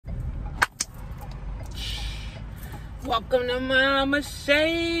Welcome to Mama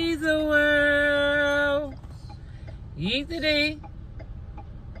Shades of World. Yeezy.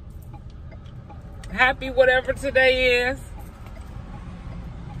 Happy whatever today is.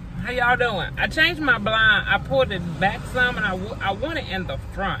 How y'all doing? I changed my blind. I pulled it back some and I want it in the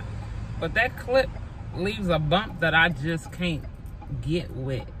front. But that clip leaves a bump that I just can't get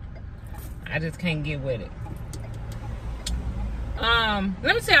with. I just can't get with it.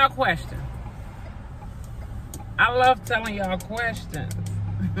 Let me tell y'all a question. I love telling y'all questions.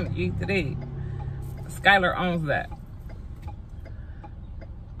 Yeezy. Skylar owns that.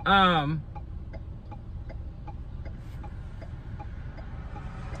 How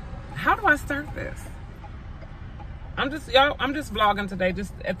do I start this? I'm just vlogging today,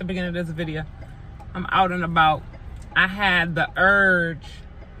 just at the beginning of this video. I'm out and about. I had the urge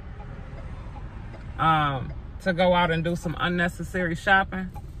to go out and do some unnecessary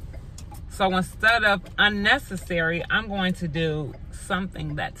shopping. So instead of unnecessary, I'm going to do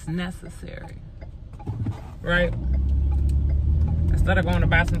something that's necessary. Right? Instead of going to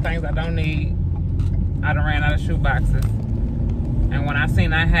buy some things I don't need, I done ran out of shoe boxes. And when I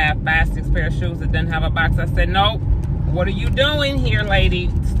seen I had 5, 6 pair of shoes that didn't have a box, I said, nope, what are you doing here, lady?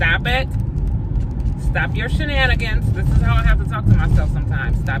 Stop it. Stop your shenanigans. This is how I have to talk to myself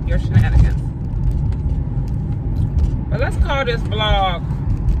sometimes. Stop your shenanigans. But let's call this vlog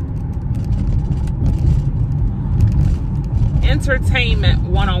Entertainment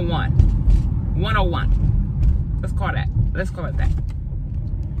 101. 101. Let's call it that.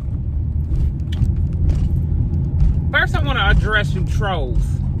 First, I want to address you trolls,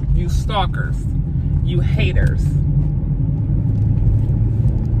 you stalkers, you haters.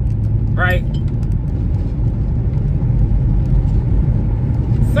 Right?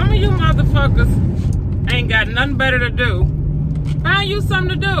 Some of you motherfuckers ain't got nothing better to do. Find you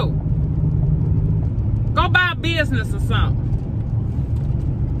something to do. Go buy a business or something.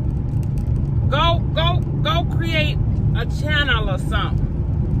 Go create a channel or something.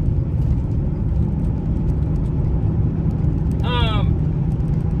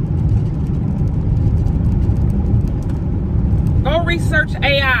 Go research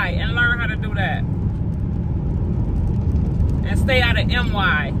AI and learn how to do that. And stay out of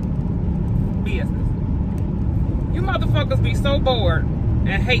MY business. You motherfuckers be so bored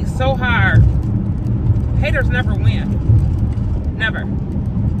and hate so hard. Haters never win. Never.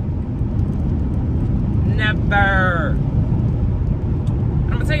 Never.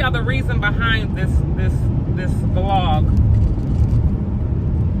 I'm gonna tell y'all the reason behind this vlog.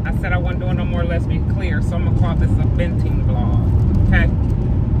 I said I wasn't doing no more, let's be clear, so I'm gonna call this a venting vlog. Okay?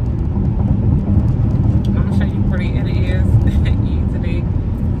 I'm gonna show you how pretty it is. Easy.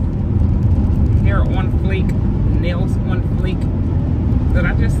 Hair on fleek, nails on fleek. Did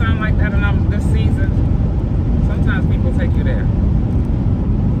I just sound like that in this season? Sometimes people take you there.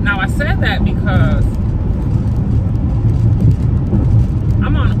 Now I said that because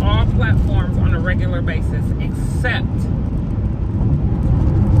I'm on all platforms on a regular basis except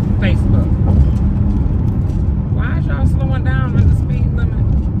Facebook. Why is y'all slowing down on the speed limit?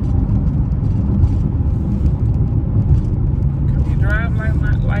 Can we drive like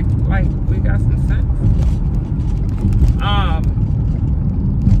we got some sense?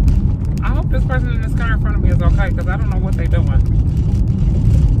 I hope this person in this car in front of me is okay, because I don't know what they're doing.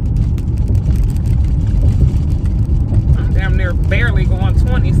 I'm damn near barely going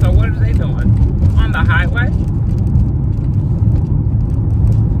 20, so what are they doing? On the highway?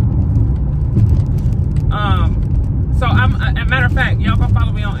 So as a matter of fact, y'all go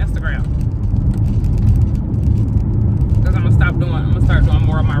follow me on Instagram. Because I'm gonna start doing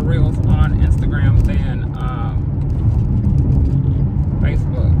more of my reels on Instagram than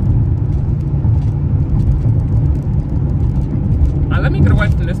Facebook. Let me get away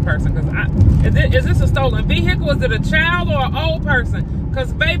from this person, because is this a stolen vehicle? Is it a child or an old person?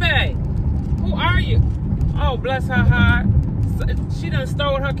 Because baby, who are you? Oh, bless her heart. She done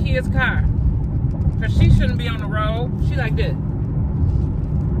stole her kid's car. Because she shouldn't be on the road. She like this.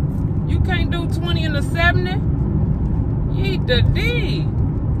 You can't do 20 in the 70? Yeet the D.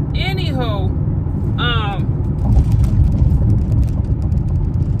 Anywho,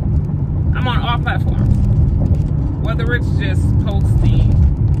 I'm on all platforms. Whether it's just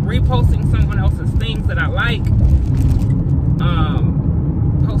reposting someone else's things that I like,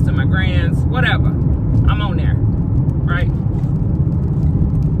 posting my grands, whatever. I'm on there, right?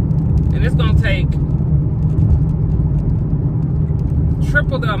 And it's gonna take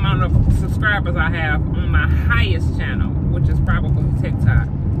triple the amount of subscribers I have on my highest channel, which is probably TikTok,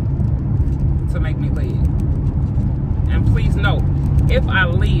 to make me leave. And please note, if I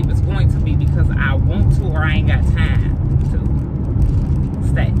leave, it's going to be because I want to or I ain't got time to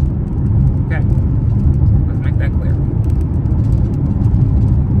stay. Okay? Let's make that clear.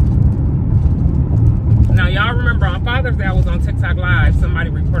 Now, y'all remember on Father's Day, I was on TikTok Live. Somebody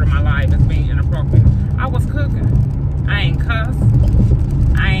reported my live as being inappropriate. I was cooking. I ain't cuss.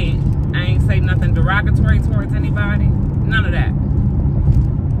 I ain't say nothing derogatory towards anybody. None of that.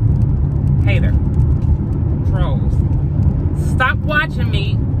 Hater. Trolls. Stop watching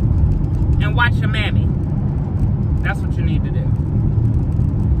me and watch your mammy. That's what you need to do.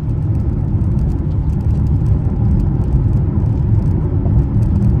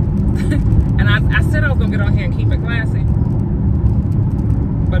 And I said I was gonna get on here and keep it classy,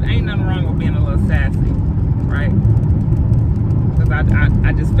 but ain't nothing wrong with being a little sassy, right? Because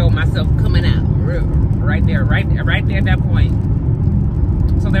I just felt myself coming out right there at that point.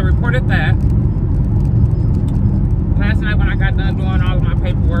 So they reported that. Last night when I got done doing all of my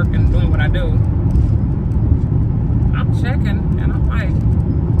paperwork and doing what I do, I'm checking and I'm like,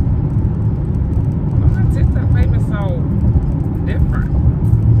 why my TikTok payment so different?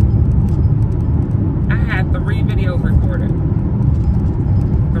 I had 3 videos recorded.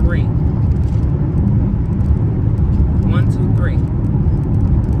 3. 1, 2, 3.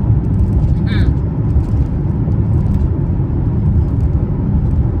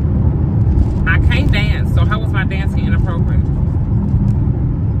 I can't dance, so how was my dancing inappropriate?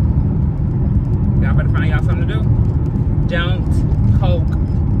 Y'all better find y'all something to do. Don't poke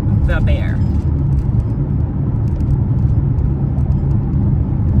the bear.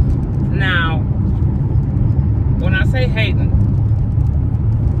 Now, when I say hating,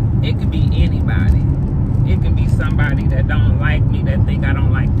 it could be anybody. It can be somebody that don't like me, that think I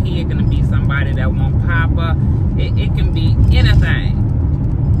don't like P. It can be somebody that won't Papa. It can be anything.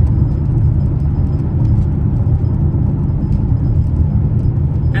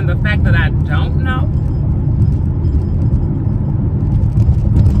 And the fact that I don't know,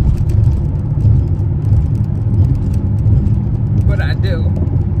 but I do,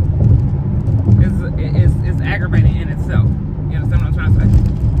 is aggravating in itself. You understand what I'm trying to say?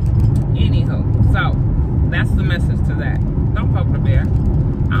 Anywho, so that's the message to that. Don't poke the bear.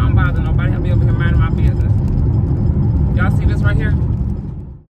 I don't bother nobody. I'll be over here minding my business. Y'all see this right here?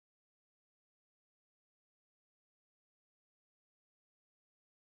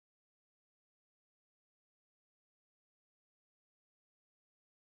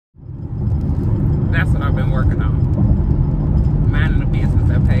 That's what I've been working on. Minding the business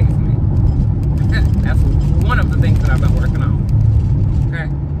that pays me. That's one of the things that I've been working on. Okay.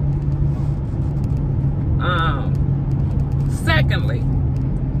 Secondly,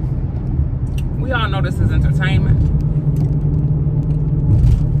 we all know this is entertainment.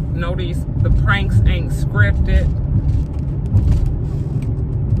 Notice the pranks ain't scripted.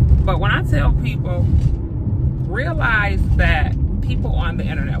 But when I tell people, realize that people on the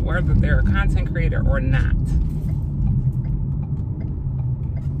internet, whether they're a content creator or not,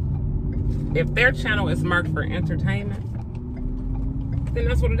 if their channel is marked for entertainment, then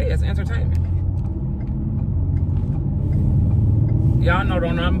that's what it is, entertainment. Y'all know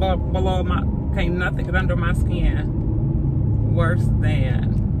don't nothing below my, can't nothing get under my skin worse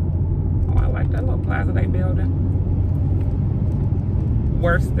than, oh, I like that little plaza they building.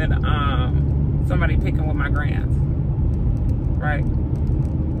 Worse than somebody picking with my grands. Right?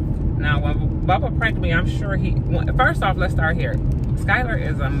 Now, when Bubba pranked me, I'm sure first off, let's start here. Skylar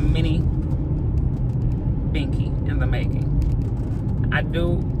is a mini Binky in the making. I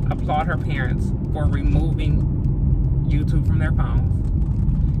do applaud her parents for removing YouTube from their phones.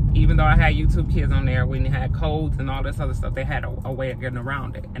 Even though I had YouTube Kids on there, when they had codes and all this other stuff, they had a way of getting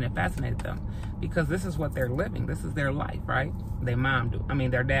around it. And it fascinated them because this is what they're living. This is their life, right? Their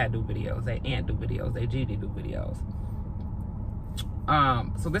dad do videos. Their aunt do videos. Their GD do videos.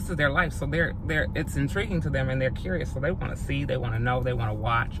 So this is their life. So it's intriguing to them and they're curious. So they want to see, they want to know, they want to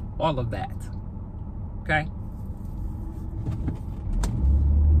watch, all of that. Okay?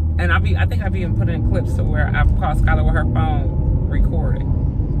 And I think I've even put in clips to where I've caught Skylar with her phone recording.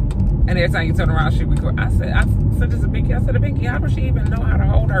 And every time you turn around, she record. I said this to Binky. I said to Binky, how does she even know how to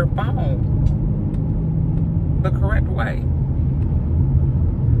hold her phone the correct way?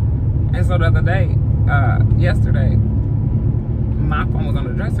 And so the other day, yesterday, my phone was on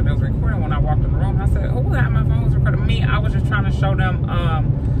the dresser. It was recording when I walked in the room. I said, who had my phone was recording? Me. I was just trying to show them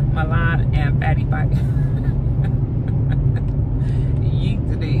Milan and Fatty Fight. Yeet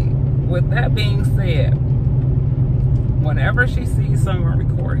today. With that being said, whenever she sees someone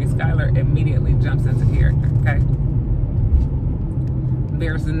recording, Skylar immediately jumps into character, okay?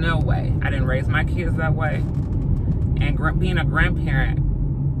 There's no way. I didn't raise my kids that way. And being a grandparent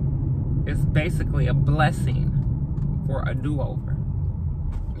is basically a blessing for a do-over.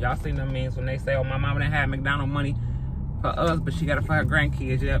 Y'all seen them memes when they say, oh, my mama didn't have McDonald's money for us, but she got it for her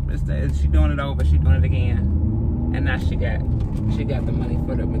grandkids. Yep, she doing it over, she doing it again. And now she got the money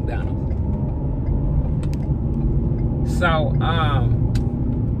for the McDonald's. So,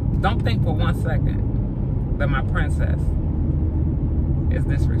 don't think for 1 second that my princess is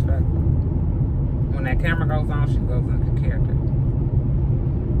disrespectful. When that camera goes on, she goes into character.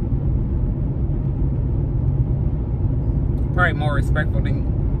 Probably more respectful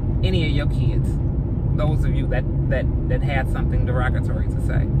than any of your kids. Those of you that had something derogatory to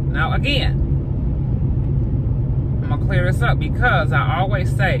say. Now again, I'm gonna clear this up because I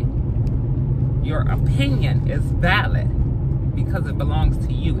always say your opinion is valid because it belongs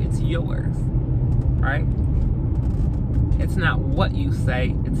to you. It's yours, right? It's not what you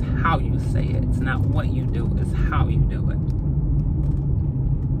say, it's how you say it. It's not what you do, it's how you do it.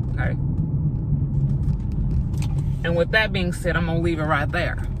 Okay? And with that being said, I'm gonna leave it right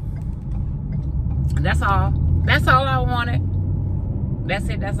there. That's all. That's all I wanted. That's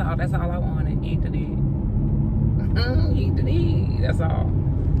it, that's all I wanted. Eat the D. Eat the D. That's all.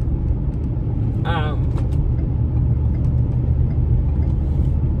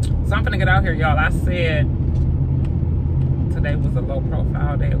 So I'm gonna get out here, y'all. I said today was a low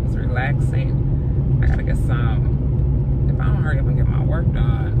profile day. It was relaxing. I gotta get some. If I don't hurry up and get my work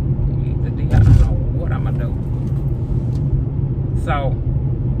done, eat the D, I don't know what I'm gonna do. So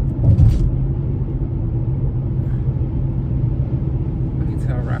let me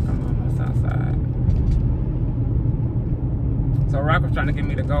tell Rock I'm almost outside. So Rock was trying to get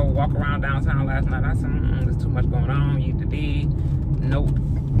me to go walk around downtown last night. I said, there's too much going on. Eat the D. Nope.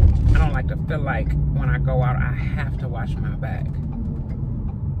 I don't like to feel like when I go out, I have to watch my back.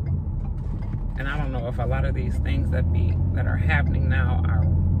 And I don't know if a lot of these things that are happening now are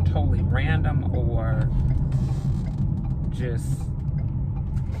totally random or just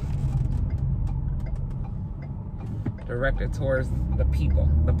directed towards the people,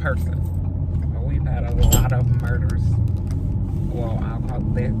 the person. But we've had a lot of murders. Well,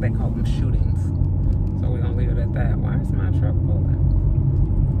 they call them shootings. So we're gonna leave it at that. Why is my truck pulling?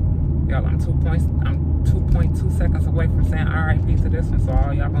 Y'all, I'm 2.2 seconds away from saying RIP to this one, so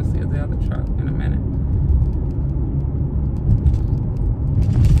all y'all gonna see is the other truck in a minute.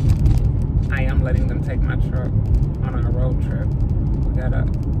 I am letting them take my truck on our road trip. We got a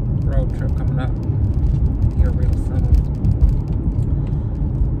road trip coming up here real soon.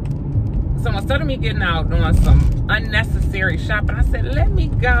 So instead of me getting out doing some unnecessary shopping, I said, let me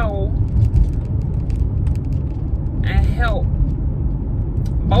go and help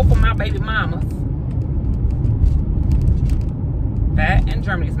both of my baby mamas, Pat and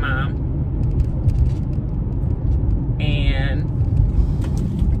Germany's mom, and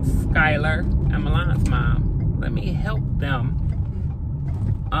Skylar and Milan's mom. Let me help them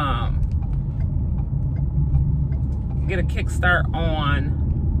get a kickstart on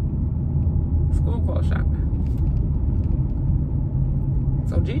school clothes shopping.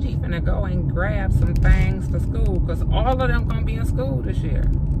 So Gigi finna go and grab some things for school because all of them gonna be in school this year.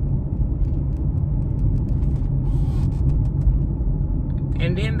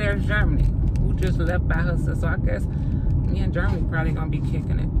 And then there's Germany, who just left by herself. So I guess me and Germany probably gonna be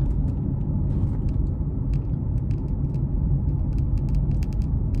kicking it.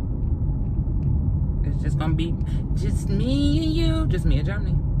 It's just gonna be just me and you, just me and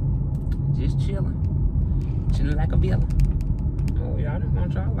Germany. Just chilling like a villain. Oh, y'all didn't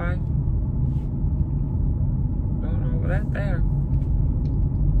want y'all life. Going over that there.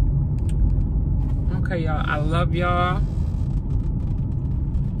 Okay, y'all. I love y'all.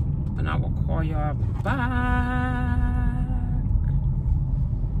 And I will call y'all back.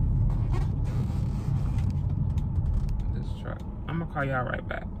 This truck. I'm gonna call y'all right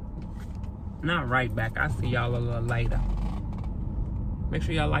back. Not right back. I'll see y'all a little later. Make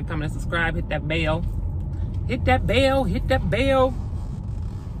sure y'all like, comment, and subscribe. Hit that bell. Hit that bell. Hit that bell.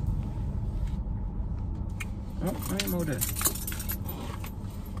 Oh, I ain't know this.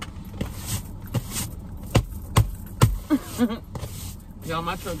 Y'all,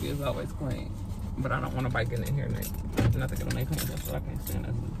 my truck is always clean. But I don't want nobody getting in here next. Nothing gonna make clean, so I can't stand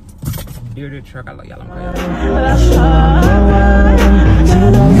this. Dirty truck. I love y'all. I'm crazy.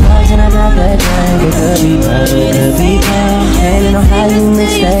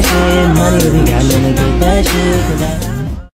 Money, really got nothing to get that shit.